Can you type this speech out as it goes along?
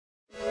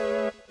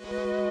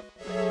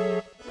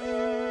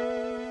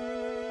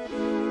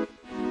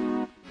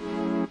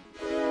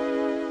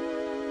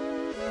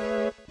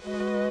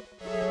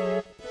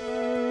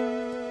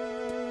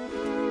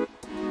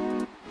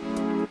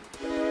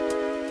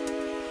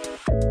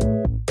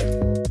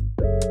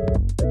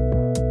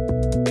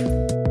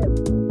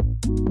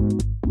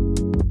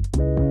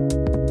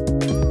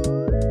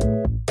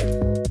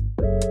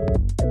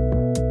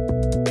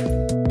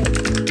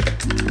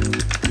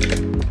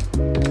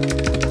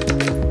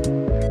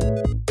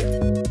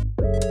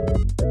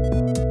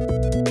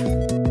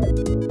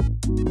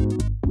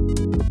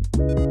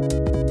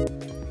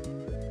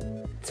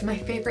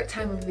favorite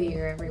time of the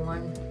year,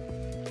 everyone.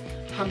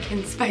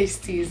 Pumpkin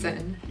spice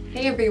season.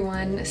 Hey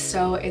everyone,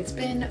 so it's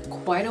been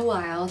quite a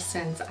while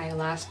since I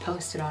last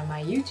posted on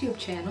my YouTube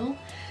channel.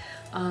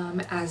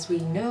 As we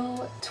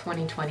know,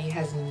 2020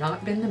 has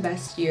not been the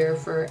best year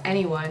for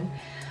anyone,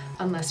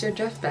 unless you're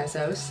Jeff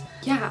Bezos.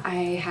 Yeah,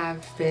 I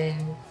have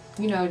been,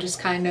 you know, just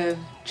kind of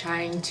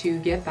trying to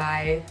get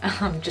by,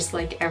 just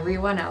like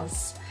everyone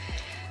else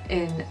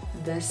in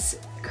this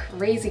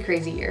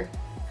crazy year.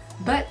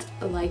 But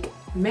like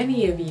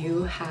many of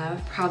you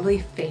have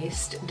probably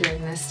faced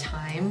during this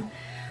time,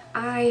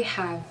 I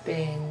have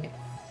been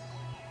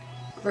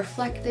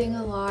reflecting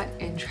a lot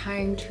and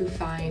trying to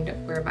find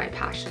where my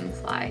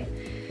passions lie.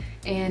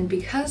 And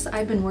because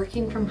I've been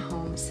working from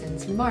home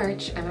since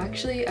March, I'm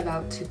actually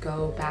about to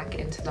go back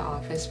into the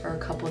office for a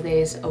couple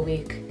days a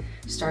week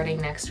starting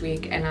next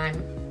week, and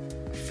I'm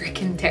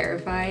freaking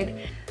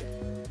terrified.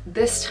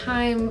 This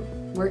time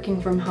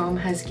working from home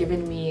has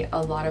given me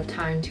a lot of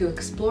time to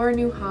explore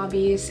new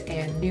hobbies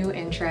and new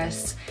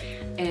interests,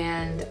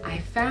 and I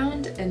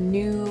found a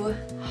new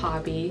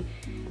hobby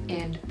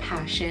and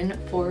passion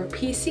for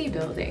PC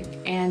building,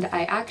 and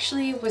I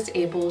actually was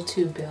able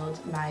to build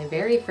my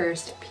very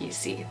first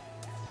PC,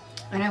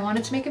 and I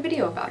wanted to make a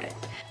video about it.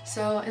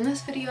 So in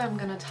this video I'm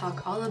gonna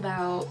talk all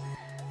about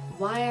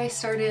why I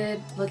started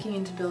looking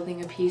into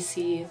building a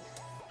PC,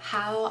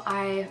 how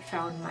I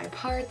found my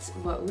parts,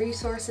 what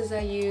resources I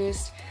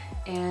used,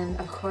 and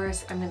of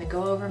course I'm gonna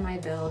go over my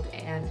build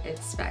and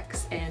its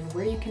specs and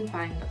where you can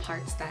find the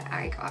parts that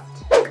I got.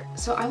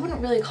 So I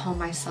wouldn't really call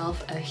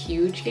myself a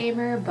huge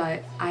gamer,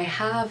 but I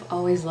have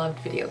always loved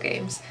video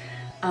games.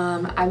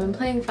 I've been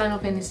playing Final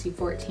Fantasy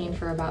XIV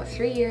for about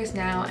 3 years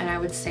now, and I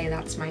would say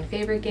that's my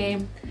favorite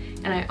game.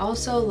 And I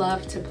also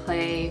love to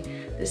play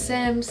The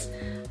Sims,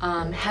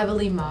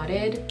 heavily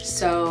modded.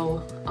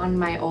 So on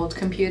my old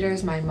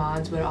computers, my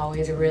mods would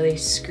always really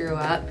screw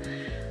up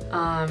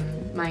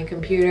my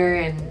computer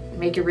and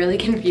make it really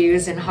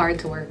confused and hard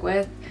to work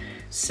with.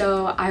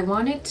 So I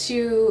wanted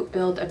to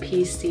build a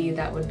PC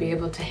that would be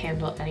able to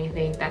handle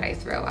anything that I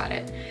throw at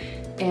it.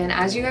 And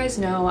as you guys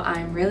know,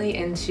 I'm really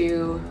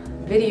into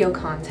video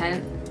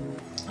content.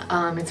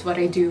 It's what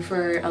I do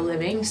for a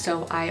living,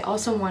 so I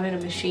also wanted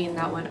a machine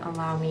that would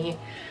allow me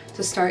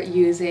to start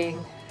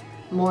using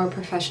more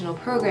professional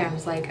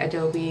programs like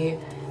Adobe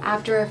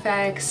After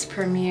Effects,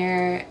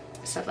 Premiere,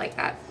 stuff like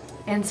that.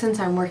 And since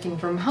I'm working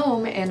from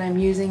home and I'm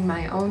using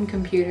my own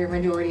computer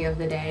majority of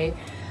the day,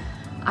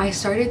 I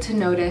started to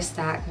notice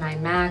that my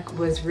Mac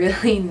was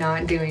really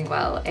not doing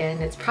well,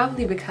 and it's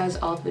probably because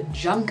all the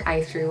junk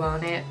I threw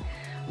on it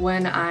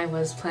when I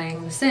was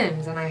playing The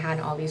Sims and I had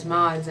all these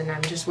mods, and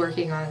I'm just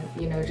working on,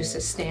 you know, just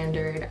a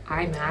standard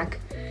iMac,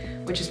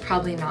 which is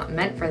probably not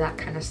meant for that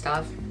kind of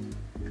stuff.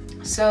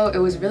 So it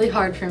was really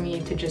hard for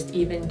me to just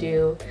even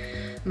do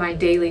my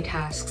daily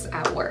tasks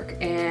at work,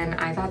 and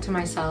I thought to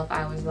myself,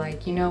 I was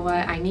like, you know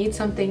what, I need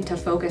something to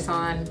focus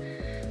on.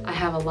 I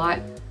have a lot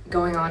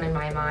going on in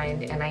my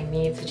mind and I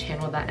need to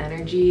channel that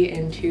energy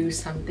into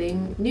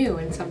something new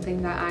and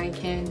something that I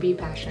can be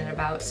passionate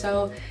about.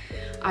 So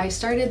I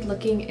started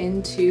looking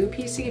into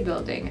PC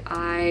building.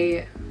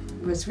 I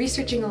was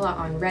researching a lot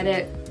on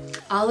Reddit.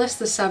 I'll list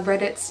the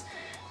subreddits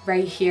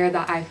right here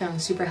that I found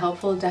super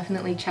helpful.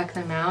 Definitely check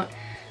them out.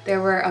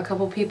 There were a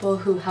couple people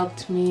who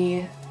helped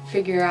me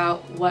figure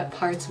out what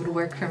parts would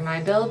work for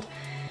my build,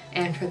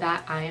 and for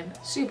that I am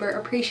super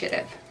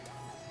appreciative.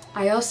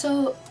 I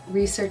also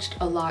researched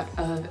a lot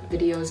of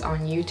videos on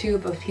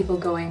YouTube of people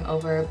going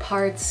over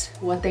parts,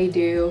 what they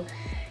do,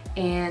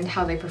 and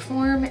how they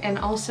perform, and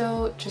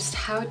also just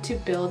how to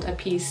build a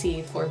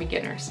PC for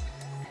beginners.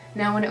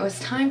 Now when it was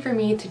time for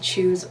me to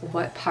choose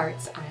what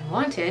parts I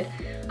wanted,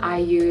 I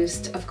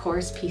used, of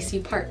course,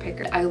 PC Part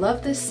Picker. I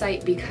love this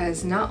site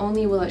because not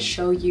only will it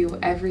show you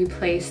every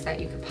place that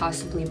you could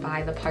possibly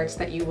buy the parts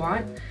that you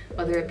want,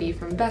 whether it be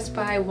from Best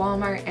Buy,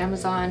 Walmart,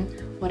 Amazon,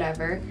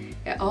 whatever,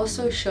 it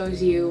also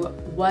shows you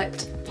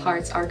what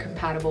parts are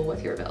compatible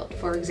with your build.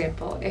 For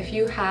example, if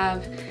you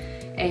have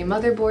a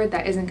motherboard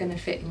that isn't going to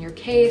fit in your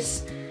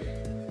case,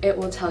 it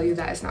will tell you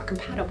that it's not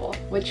compatible,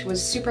 which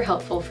was super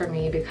helpful for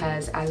me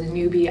because as a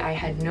newbie I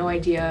had no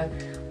idea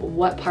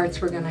what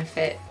parts were going to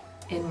fit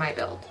in my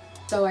build.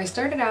 So I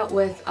started out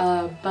with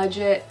a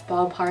budget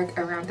ballpark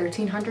around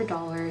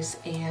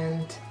 $1,300,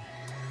 and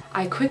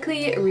I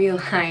quickly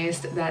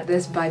realized that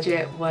this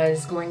budget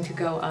was going to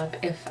go up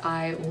if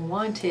I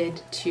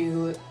wanted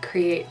to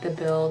create the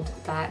build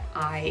that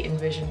I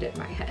envisioned in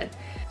my head.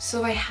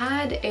 So I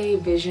had a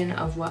vision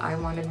of what I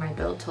wanted my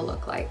build to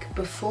look like.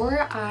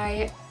 Before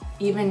I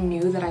even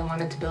knew that I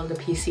wanted to build a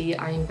PC,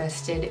 I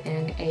invested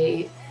in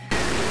a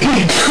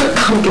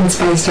pumpkin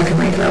spice stuck in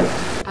my throat.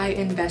 I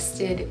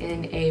invested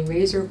in a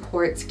Razer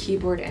Quartz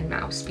keyboard and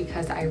mouse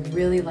because I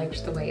really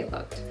liked the way it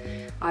looked.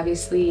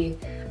 Obviously,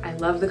 I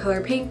love the color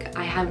pink.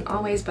 I haven't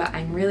always, but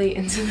I'm really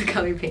into the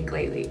color pink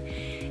lately.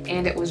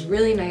 And it was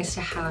really nice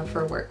to have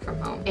for work from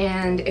home.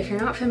 And if you're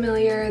not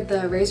familiar,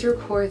 the Razer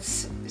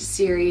Quartz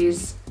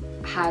series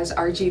has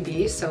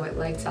RGB, so it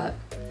lights up.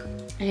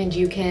 And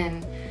you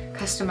can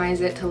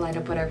customize it to light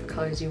up whatever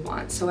colors you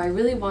want. So I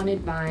really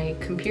wanted my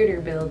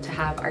computer build to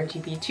have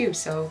RGB too,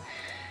 so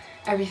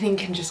everything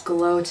can just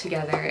glow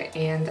together,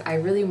 and I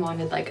really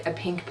wanted like a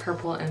pink,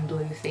 purple, and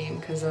blue theme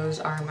because those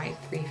are my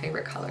 3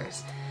 favorite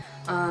colors.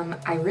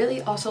 I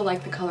really also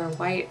like the color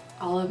white.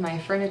 All of my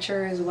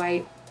furniture is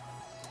white.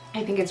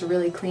 I think it's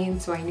really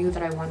clean, so I knew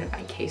that I wanted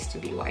my case to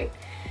be white.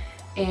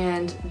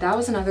 And that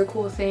was another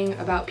cool thing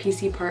about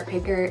PC Part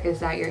Picker, is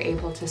that you're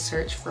able to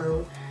search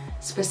for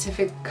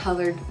specific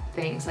colored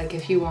things. Like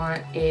if you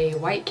want a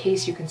white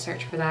case, you can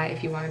search for that.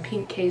 If you want a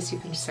pink case, you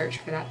can search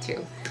for that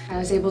too. I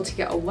was able to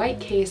get a white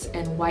case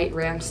and white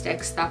RAM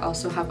sticks that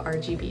also have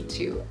RGB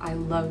too. I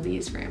love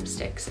these RAM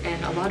sticks,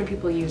 and a lot of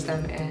people use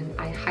them, and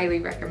I highly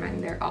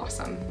recommend. They're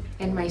awesome.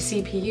 And my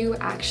CPU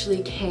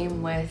actually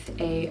came with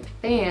a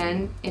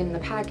fan in the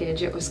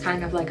package. It was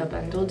kind of like a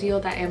bundle deal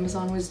that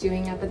Amazon was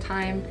doing at the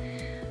time.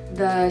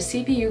 The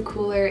CPU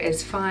cooler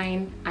is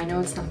fine. I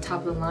know it's not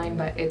top of the line,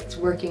 but it's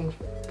working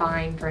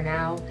fine for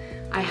now.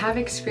 I have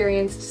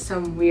experienced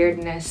some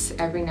weirdness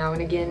every now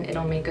and again.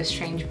 It'll make a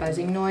strange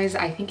buzzing noise.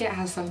 I think it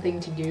has something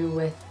to do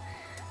with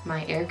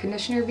my air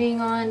conditioner being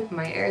on.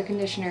 My air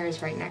conditioner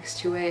is right next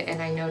to it,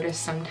 and I notice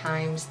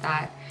sometimes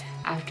that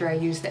after I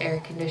use the air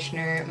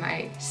conditioner,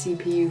 my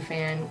CPU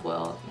fan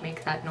will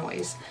make that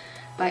noise.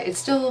 But it's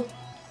still,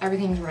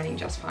 everything's running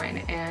just fine,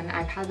 and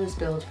I've had this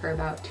build for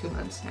about 2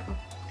 months now.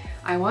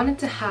 I wanted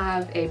to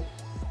have a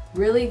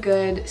really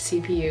good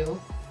CPU.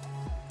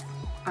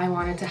 I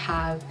wanted to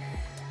have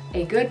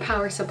a good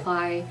power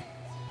supply,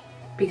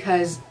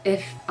 because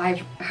if I've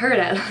heard,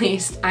 at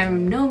least,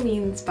 I'm no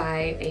means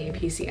by a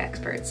PC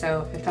expert,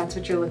 so if that's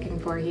what you're looking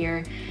for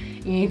here,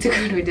 you need to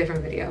go to a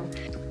different video.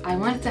 I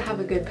wanted to have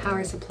a good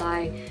power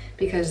supply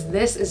because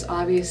this is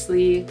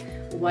obviously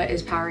what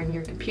is powering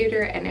your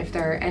computer, and if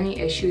there are any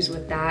issues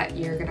with that,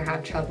 you're gonna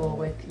have trouble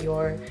with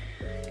your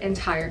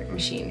entire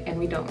machine, and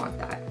we don't want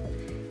that.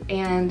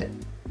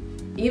 And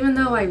even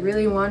though I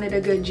really wanted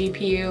a good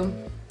GPU,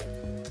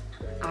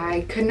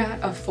 I could not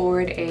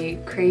afford a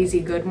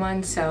crazy good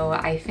one, so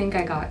I think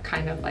I got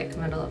kind of like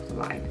middle of the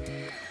line.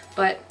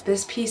 But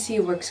this PC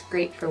works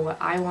great for what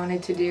I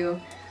wanted to do.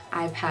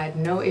 I've had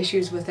no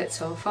issues with it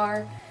so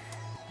far,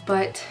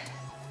 but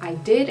I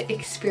did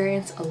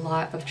experience a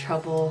lot of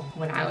trouble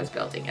when I was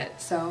building it,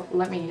 so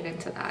let me get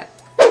into that.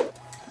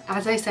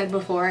 As I said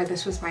before,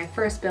 this was my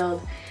first build,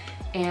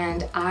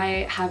 and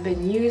I have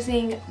been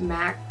using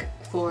Mac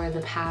for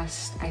the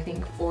past, I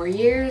think, 4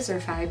 years or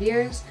 5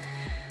 years.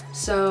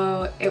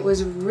 So it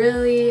was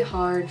really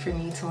hard for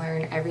me to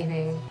learn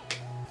everything,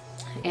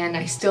 and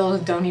I still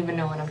don't even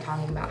know what I'm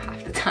talking about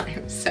half the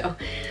time. So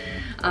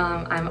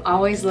I'm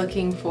always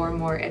looking for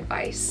more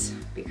advice,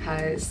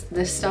 because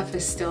this stuff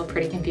is still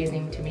pretty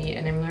confusing to me,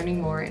 and I'm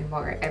learning more and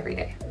more every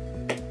day.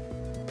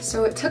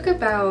 So it took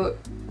about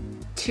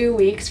 2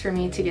 weeks for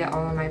me to get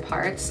all of my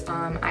parts.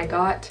 I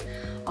got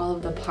all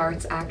of the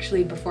parts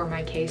actually before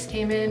my case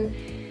came in,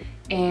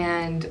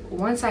 and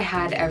once I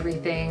had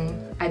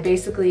everything, I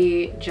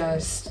basically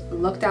just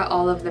looked at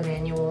all of the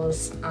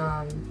manuals,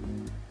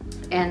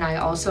 and I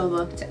also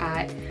looked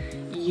at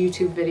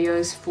YouTube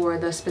videos for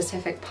the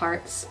specific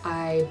parts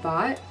I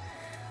bought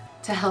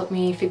to help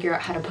me figure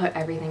out how to put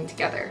everything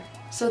together.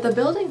 So the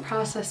building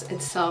process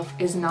itself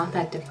is not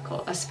that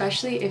difficult,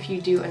 especially if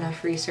you do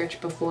enough research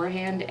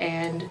beforehand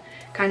and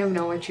kind of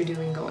know what you're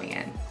doing going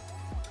in.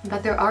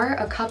 But there are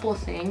a couple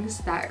things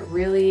that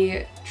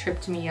really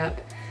tripped me up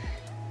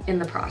in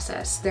the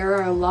process. There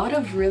are a lot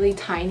of really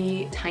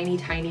tiny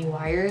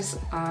wires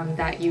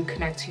that you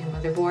connect to your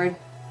motherboard.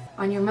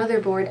 On your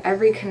motherboard,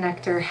 every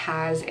connector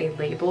has a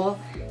label,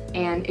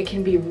 and it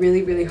can be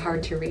really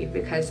hard to read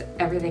because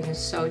everything is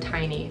so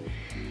tiny.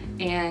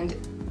 And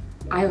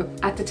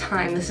at the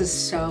time, this is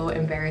so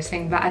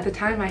embarrassing, but at the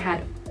time I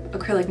had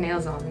acrylic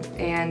nails on,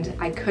 and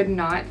I could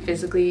not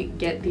physically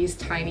get these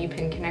tiny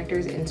pin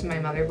connectors into my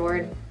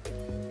motherboard.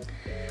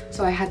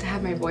 So I had to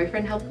have my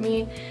boyfriend help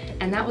me,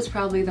 and that was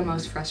probably the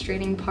most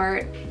frustrating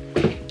part.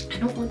 I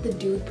don't want the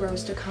dude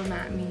bros to come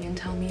at me and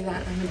tell me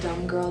that I'm a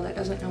dumb girl that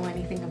doesn't know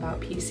anything about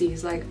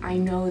PCs. Like, I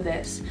know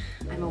this,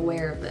 I'm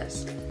aware of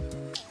this.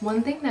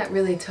 One thing that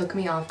really took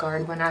me off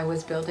guard when I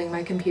was building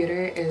my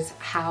computer is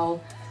how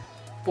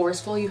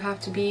forceful you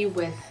have to be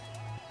with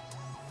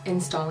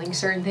installing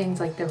certain things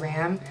like the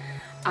RAM.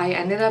 I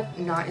ended up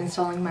not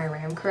installing my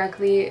RAM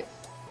correctly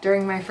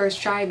during my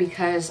first try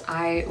because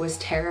I was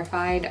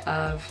terrified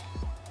of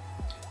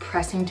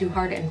pressing too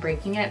hard and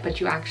breaking it, but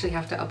you actually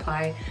have to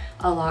apply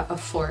a lot of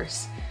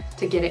force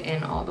to get it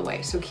in all the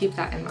way, so keep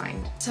that in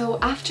mind. So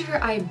after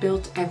I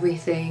built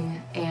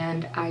everything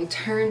and I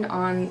turned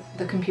on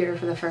the computer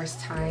for the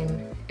first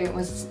time, it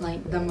was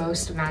like the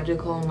most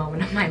magical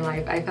moment of my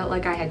life. I felt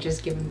like I had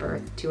just given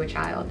birth to a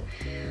child,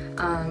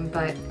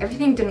 but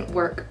everything didn't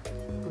work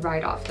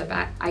right off the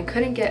bat. I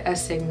couldn't get a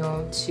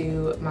signal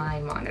to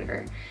my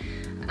monitor.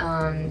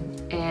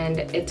 and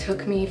it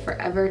took me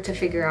forever to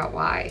figure out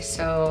why.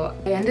 So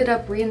I ended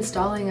up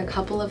reinstalling a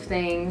couple of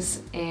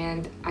things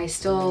and I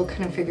still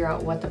couldn't figure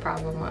out what the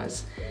problem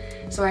was.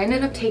 So I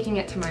ended up taking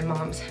it to my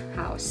mom's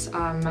house.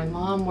 My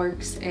mom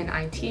works in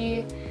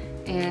IT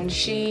and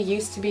she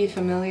used to be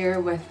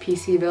familiar with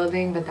PC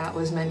building, but that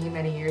was many,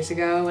 many years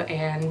ago.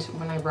 And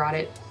when I brought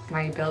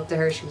my build to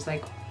her, she was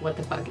like, what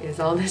the fuck is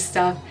all this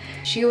stuff?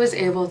 She was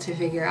able to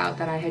figure out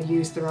that I had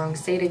used the wrong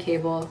SATA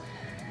cable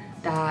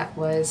that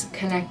was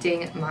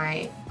connecting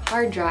my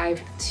hard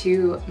drive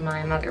to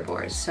my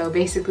motherboard. So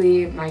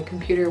basically my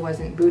computer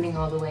wasn't booting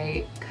all the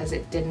way because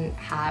it didn't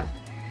have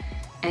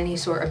any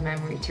sort of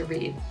memory to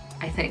read,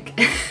 I think.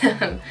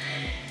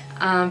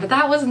 But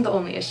that wasn't the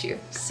only issue.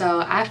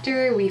 So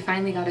after we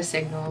finally got a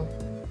signal,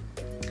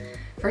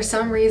 for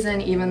some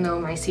reason, even though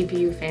my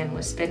CPU fan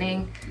was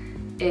spinning,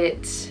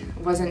 it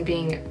wasn't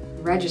being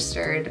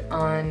registered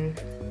on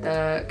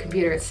the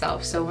computer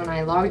itself. So when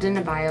I logged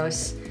into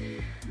BIOS,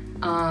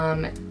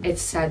 it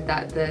said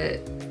that the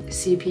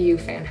CPU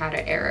fan had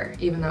an error,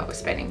 even though it was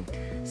spinning.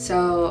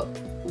 So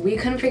we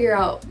couldn't figure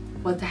out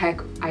what the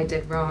heck I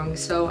did wrong.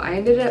 So I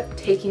ended up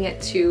taking it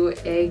to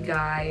a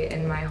guy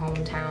in my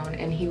hometown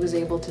and he was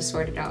able to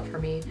sort it out for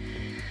me.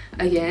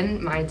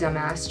 Again, my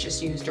dumbass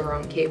just used the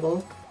wrong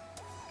cable.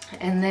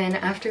 And then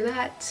after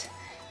that,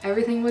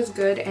 everything was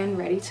good and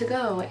ready to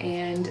go.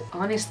 And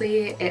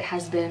honestly, it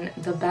has been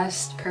the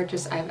best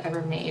purchase I've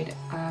ever made.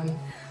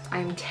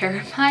 I'm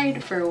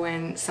terrified for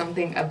when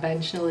something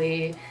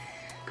eventually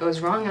goes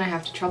wrong and I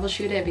have to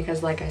troubleshoot it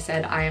because, like I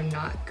said, I am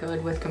not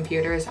good with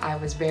computers. I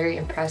was very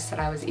impressed that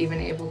I was even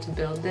able to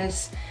build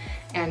this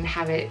and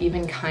have it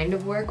even kind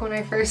of work when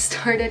I first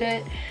started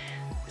it.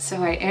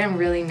 So I am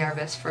really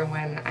nervous for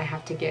when I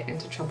have to get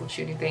into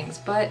troubleshooting things.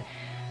 But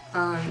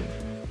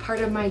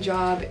part of my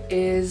job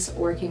is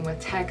working with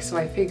tech, so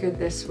I figured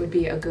this would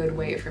be a good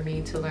way for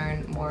me to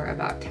learn more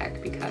about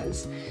tech,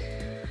 because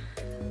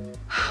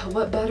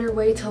what better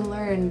way to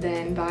learn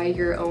than by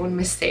your own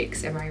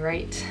mistakes, am I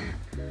right?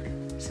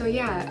 So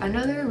yeah,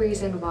 another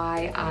reason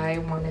why I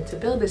wanted to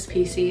build this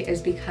PC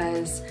is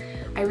because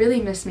I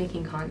really miss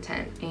making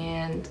content,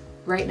 and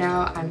right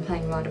now I'm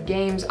playing a lot of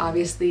games,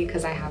 obviously,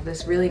 because I have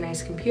this really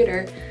nice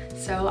computer.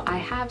 So I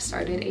have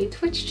started a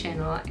Twitch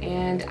channel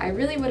and I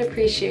really would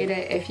appreciate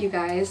it if you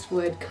guys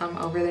would come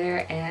over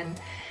there and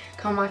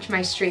come watch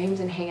my streams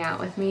and hang out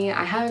with me.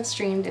 I haven't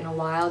streamed in a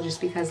while just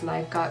because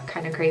life got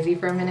kind of crazy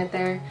for a minute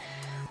there.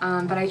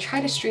 But I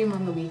try to stream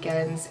on the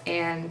weekends,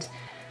 and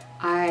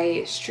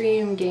I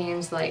stream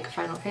games like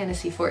Final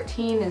Fantasy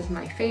XIV is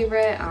my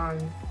favorite.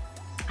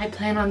 I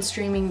plan on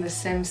streaming The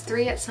Sims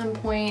 3 at some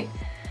point.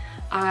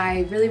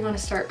 I really want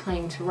to start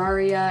playing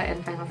Terraria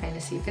and Final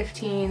Fantasy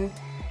 15.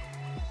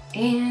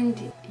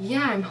 And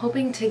yeah, I'm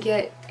hoping to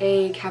get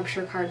a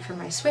capture card for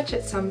my Switch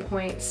at some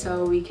point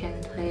so we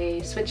can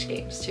play Switch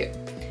games too.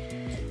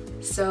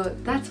 So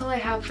that's all I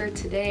have for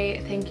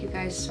today. Thank you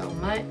guys so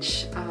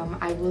much.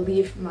 I will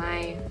leave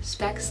my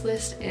specs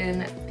list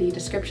in the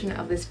description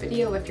of this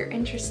video if you're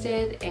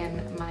interested,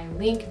 and my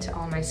link to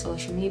all my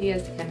social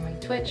medias and my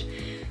Twitch.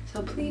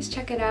 So please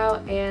check it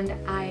out, and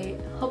I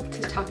hope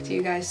to talk to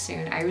you guys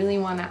soon. I really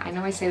wanna, I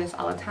know I say this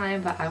all the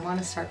time, but I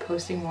wanna start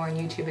posting more on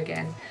YouTube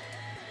again.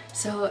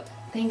 So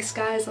thanks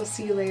guys, I'll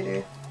see you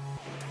later.